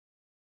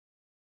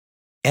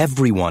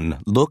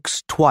Everyone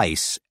looks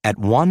twice at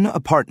one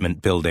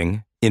apartment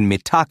building in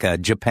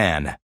Mitaka,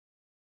 Japan.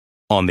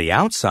 On the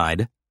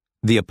outside,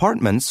 the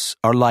apartments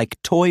are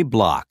like toy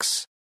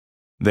blocks.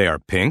 They are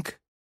pink,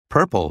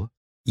 purple,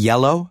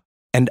 yellow,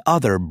 and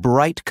other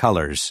bright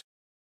colors.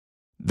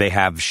 They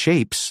have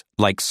shapes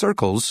like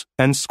circles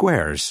and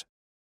squares.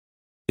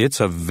 It's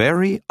a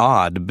very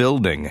odd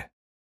building.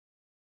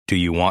 Do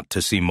you want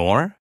to see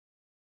more?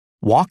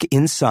 Walk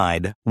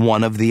inside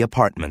one of the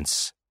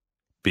apartments.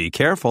 Be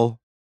careful.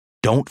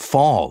 Don't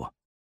fall.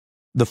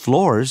 The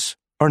floors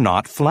are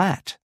not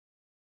flat.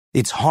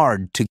 It's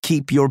hard to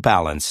keep your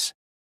balance.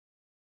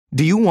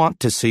 Do you want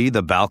to see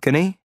the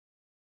balcony?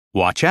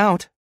 Watch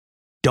out.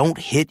 Don't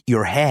hit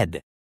your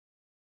head.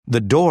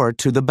 The door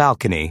to the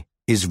balcony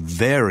is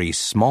very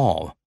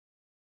small.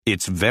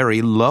 It's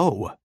very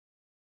low.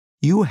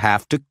 You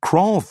have to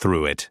crawl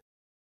through it.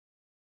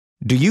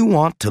 Do you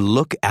want to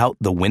look out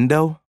the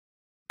window?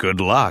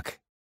 Good luck.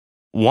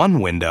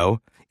 One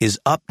window is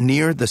up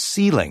near the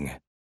ceiling.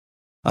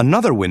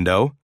 Another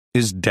window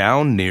is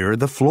down near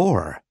the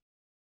floor.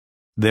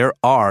 There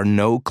are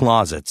no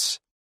closets.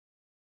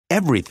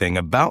 Everything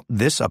about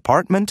this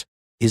apartment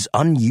is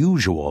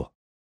unusual.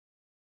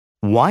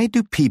 Why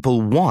do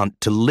people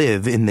want to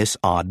live in this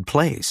odd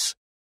place?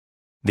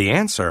 The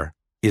answer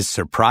is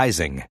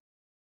surprising.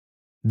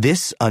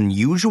 This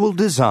unusual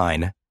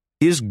design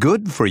is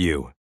good for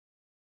you.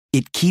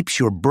 It keeps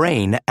your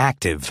brain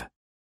active.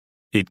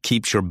 It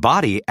keeps your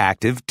body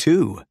active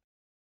too.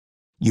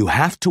 You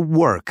have to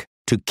work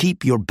to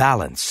keep your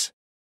balance.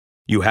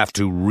 You have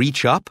to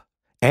reach up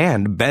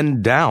and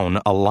bend down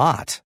a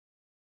lot.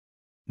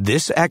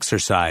 This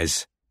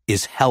exercise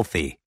is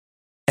healthy,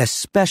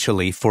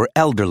 especially for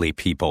elderly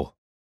people.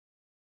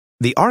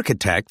 The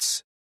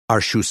architects are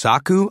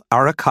Shusaku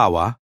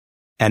Arakawa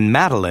and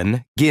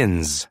Madeline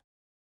Ginz.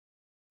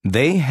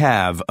 They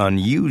have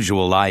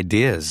unusual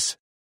ideas.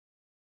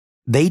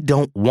 They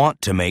don't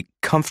want to make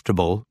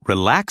comfortable,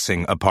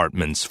 relaxing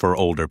apartments for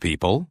older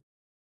people.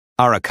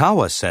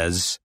 Arakawa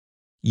says,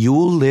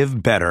 "You'll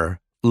live better,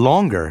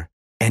 longer,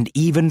 and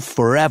even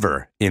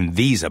forever in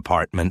these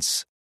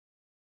apartments."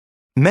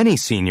 Many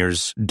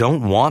seniors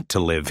don't want to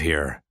live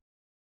here.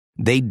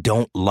 They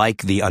don't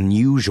like the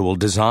unusual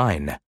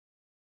design.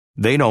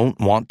 They don't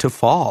want to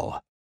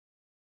fall.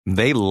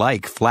 They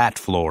like flat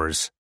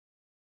floors.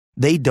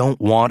 They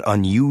don't want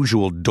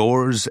unusual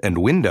doors and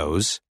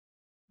windows.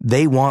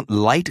 They want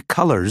light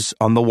colors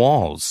on the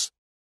walls.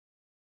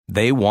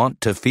 They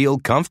want to feel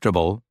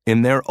comfortable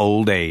in their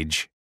old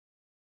age.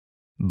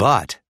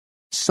 But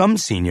some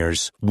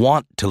seniors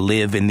want to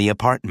live in the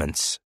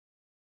apartments.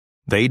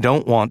 They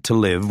don't want to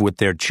live with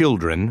their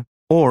children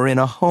or in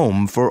a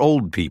home for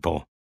old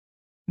people.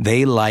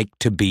 They like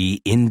to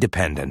be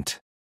independent.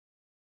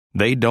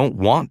 They don't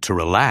want to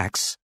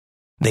relax.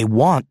 They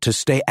want to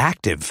stay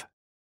active.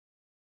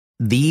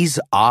 These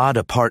odd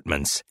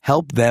apartments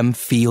help them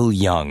feel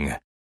young.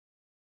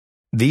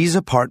 These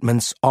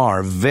apartments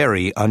are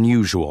very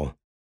unusual,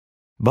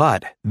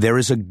 but there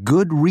is a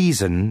good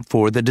reason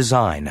for the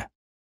design.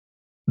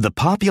 The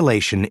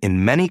population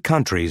in many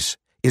countries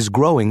is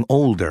growing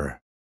older.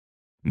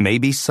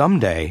 Maybe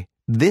someday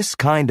this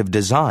kind of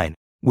design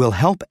will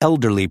help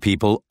elderly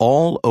people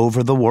all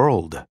over the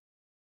world.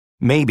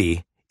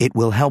 Maybe it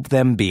will help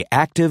them be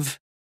active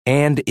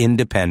and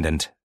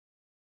independent.